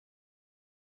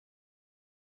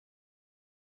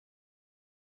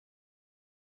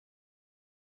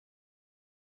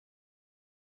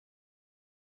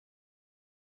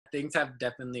things have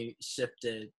definitely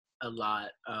shifted a lot,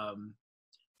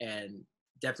 and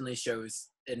definitely shows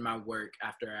in my work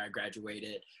after I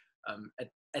graduated.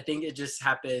 I think it just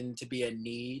happened to be a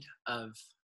need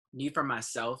for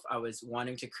myself. I was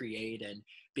wanting to create, and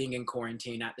being in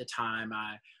quarantine at the time,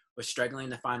 I was struggling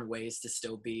to find ways to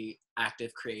still be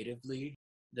active creatively.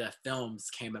 The films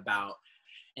came about,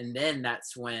 and then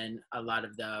that's when a lot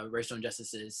of the racial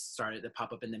injustices started to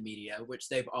pop up in the media, which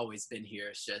they've always been here.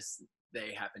 It's just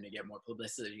they happen to get more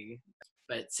publicity.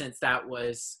 But since that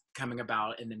was coming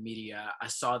about in the media, I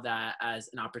saw that as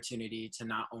an opportunity to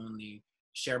not only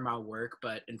share my work,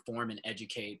 but inform and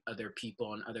educate other people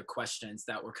on other questions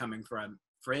that were coming from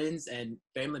friends and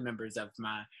family members of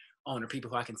my own, or people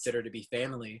who I consider to be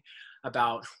family,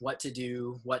 about what to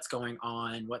do, what's going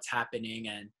on, what's happening.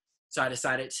 And so I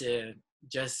decided to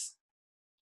just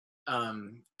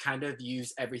kind of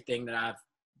use everything that I've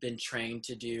been trained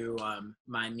to do,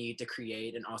 my need to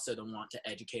create and also the want to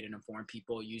educate and inform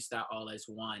people, use that all as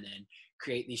one and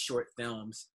create these short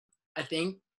films. I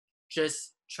think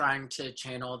just trying to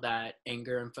channel that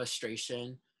anger and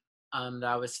frustration that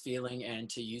I was feeling, and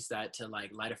to use that to like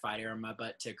light a fire in my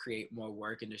butt to create more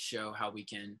work and to show how we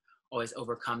can always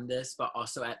overcome this, but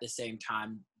also at the same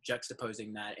time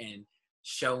juxtaposing that and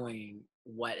showing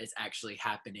what is actually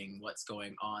happening, what's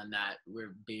going on, that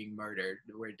we're being murdered,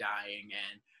 we're dying,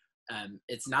 and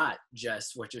it's not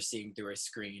just what you're seeing through a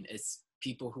screen. It's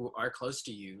people who are close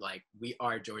to you. Like, we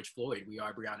are George Floyd, we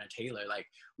are Breonna Taylor, like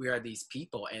we are these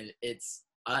people, and it's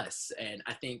us. And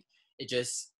I think it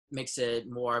just makes it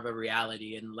more of a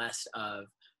reality and less of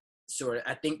sort of,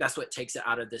 I think that's what takes it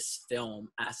out of this film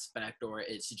aspect, or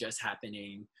it's just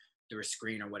happening through a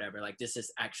screen or whatever. Like, this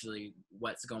is actually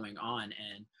what's going on.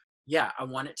 And yeah, I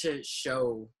wanted to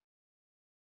show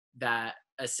that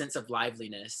a sense of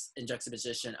liveliness in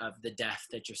juxtaposition of the death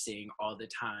that you're seeing all the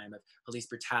time, of police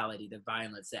brutality, the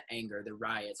violence, the anger, the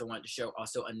riots. I wanted to show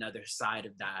also another side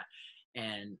of that.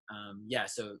 And yeah,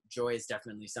 so joy is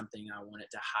definitely something I wanted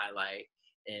to highlight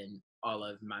in all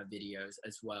of my videos,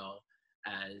 as well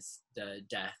as the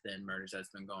death and murders that's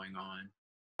been going on.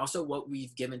 Also, what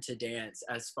we've given to dance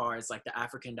as far as like the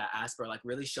African diaspora, like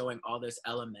really showing all those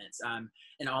elements.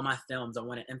 In all my films, I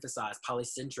want to emphasize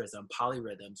polycentrism,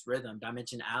 polyrhythms, rhythm,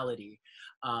 dimensionality,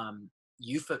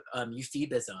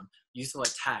 euphemism, useful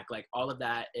attack. Like, all of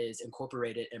that is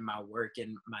incorporated in my work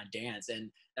and my dance, and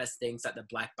that's things that the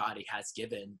Black body has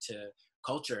given to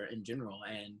culture in general,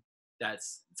 and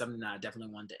that's something that I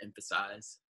definitely wanted to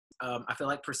emphasize. I feel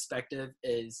like perspective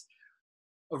is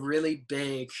a really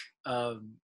big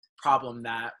problem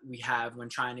that we have when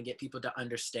trying to get people to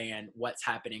understand what's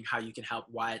happening, how you can help,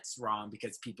 why it's wrong,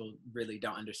 because people really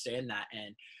don't understand that.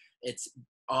 And it's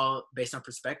all based on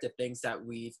perspective, things that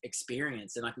we've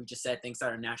experienced. And like we just said, things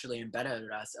that are naturally embedded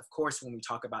in us. Of course, when we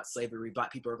talk about slavery,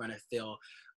 Black people are going to feel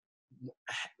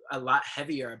a lot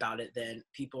heavier about it than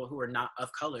people who are not of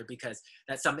color, because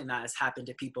that's something that has happened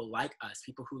to people like us,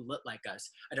 people who look like us.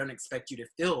 I don't expect you to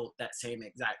feel that same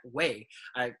exact way.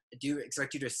 I do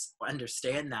expect you to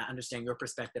understand your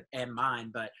perspective and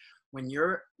mine. But when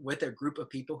you're with a group of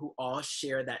people who all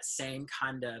share that same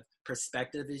kind of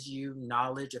perspective as you,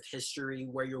 knowledge of history,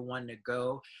 where you're wanting to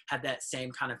go, have that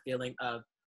same kind of feeling of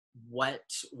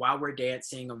while we're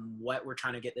dancing and what we're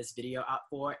trying to get this video out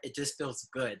for, it just feels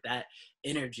good. That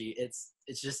energy, it's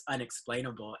just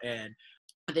unexplainable. And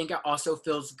I think it also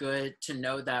feels good to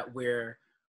know that we're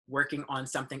working on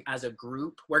something as a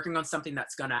group, working on something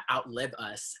that's going to outlive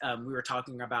us. We were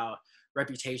talking about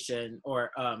reputation, or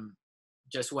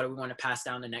just what we want to pass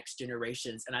down to next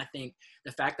generations. And I think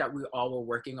the fact that we all were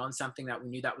working on something that we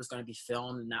knew that was going to be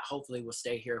filmed and that hopefully will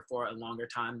stay here for a longer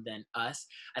time than us,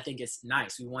 I think it's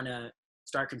nice. We want to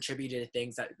start contributing to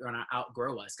things that are going to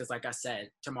outgrow us. Because like I said,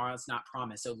 tomorrow's not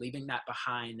promised. So leaving that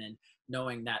behind and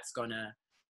knowing that's going to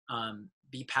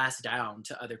be passed down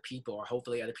to other people, or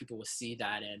hopefully other people will see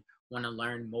that and want to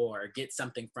learn more or get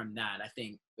something from that, I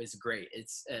think is great.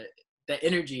 It's the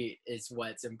energy is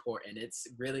what's important. It's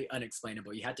really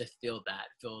unexplainable. You have to feel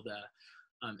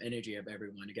the energy of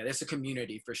everyone together. It's a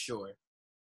community for sure.